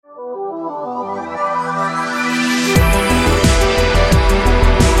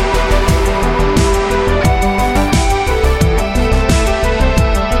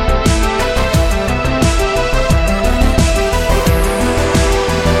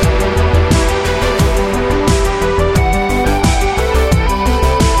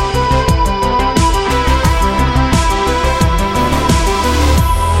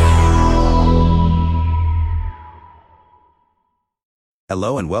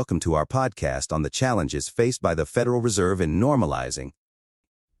Hello and welcome to our podcast on the challenges faced by the Federal Reserve in normalizing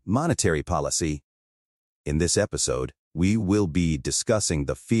monetary policy. In this episode, we will be discussing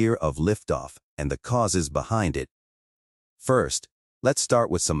the fear of liftoff and the causes behind it. First, let's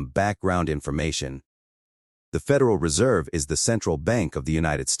start with some background information. The Federal Reserve is the central bank of the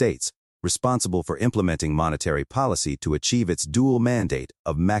United States, responsible for implementing monetary policy to achieve its dual mandate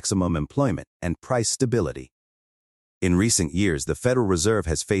of maximum employment and price stability. In recent years, the Federal Reserve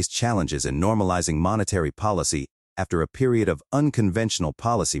has faced challenges in normalizing monetary policy after a period of unconventional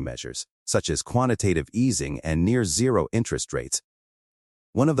policy measures, such as quantitative easing and near-zero interest rates.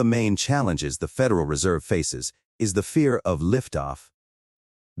 One of the main challenges the Federal Reserve faces is the fear of liftoff.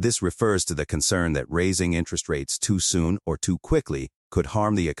 This refers to the concern that raising interest rates too soon or too quickly could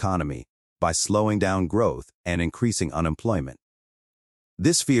harm the economy by slowing down growth and increasing unemployment.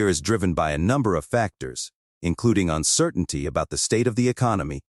 This fear is driven by a number of factors, including uncertainty about the state of the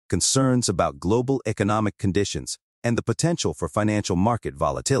economy, concerns about global economic conditions, and the potential for financial market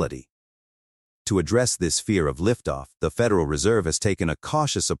volatility. To address this fear of liftoff, the Federal Reserve has taken a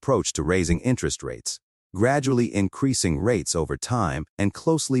cautious approach to raising interest rates, gradually increasing rates over time and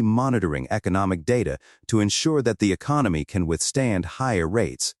closely monitoring economic data to ensure that the economy can withstand higher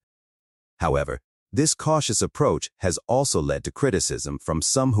rates. However, this cautious approach has also led to criticism from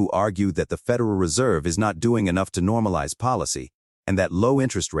some who argue that the Federal Reserve is not doing enough to normalize policy and that low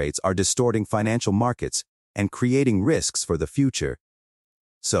interest rates are distorting financial markets and creating risks for the future.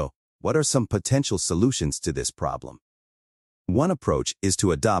 So, what are some potential solutions to this problem? One approach is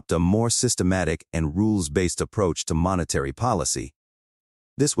to adopt a more systematic and rules-based approach to monetary policy.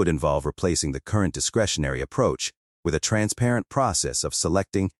 This would involve replacing the current discretionary approach with a transparent process of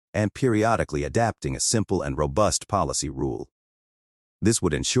selecting and periodically adapting a simple and robust policy rule. This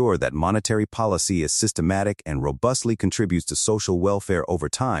would ensure that monetary policy is systematic and robustly contributes to social welfare over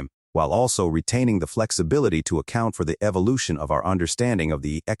time, while also retaining the flexibility to account for the evolution of our understanding of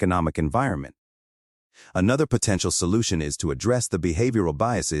the economic environment. Another potential solution is to address the behavioral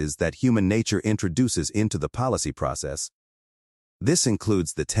biases that human nature introduces into the policy process. This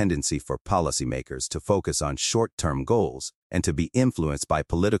includes the tendency for policymakers to focus on short-term goals and to be influenced by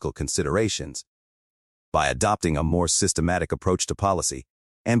political considerations. By adopting a more systematic approach to policy,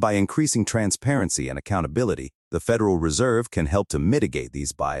 and by increasing transparency and accountability, the Federal Reserve can help to mitigate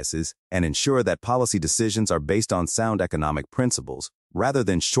these biases and ensure that policy decisions are based on sound economic principles rather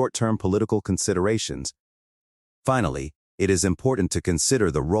than short-term political considerations. Finally, it is important to consider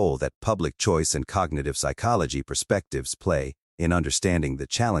the role that public choice and cognitive psychology perspectives play in understanding the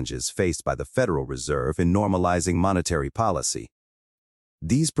challenges faced by the Federal Reserve in normalizing monetary policy.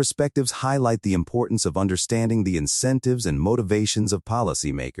 These perspectives highlight the importance of understanding the incentives and motivations of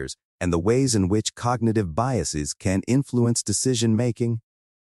policymakers and the ways in which cognitive biases can influence decision-making.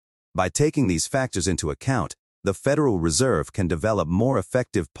 By taking these factors into account, the Federal Reserve can develop more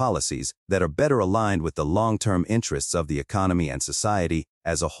effective policies that are better aligned with the long-term interests of the economy and society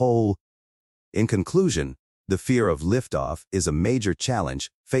as a whole. In conclusion, the fear of liftoff is a major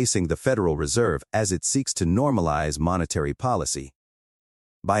challenge facing the Federal Reserve as it seeks to normalize monetary policy.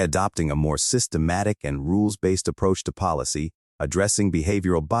 By adopting a more systematic and rules-based approach to policy, addressing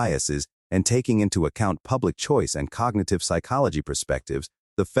behavioral biases, and taking into account public choice and cognitive psychology perspectives,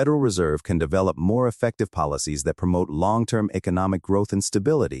 the Federal Reserve can develop more effective policies that promote long-term economic growth and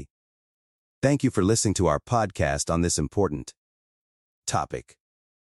stability. Thank you for listening to our podcast on this important topic.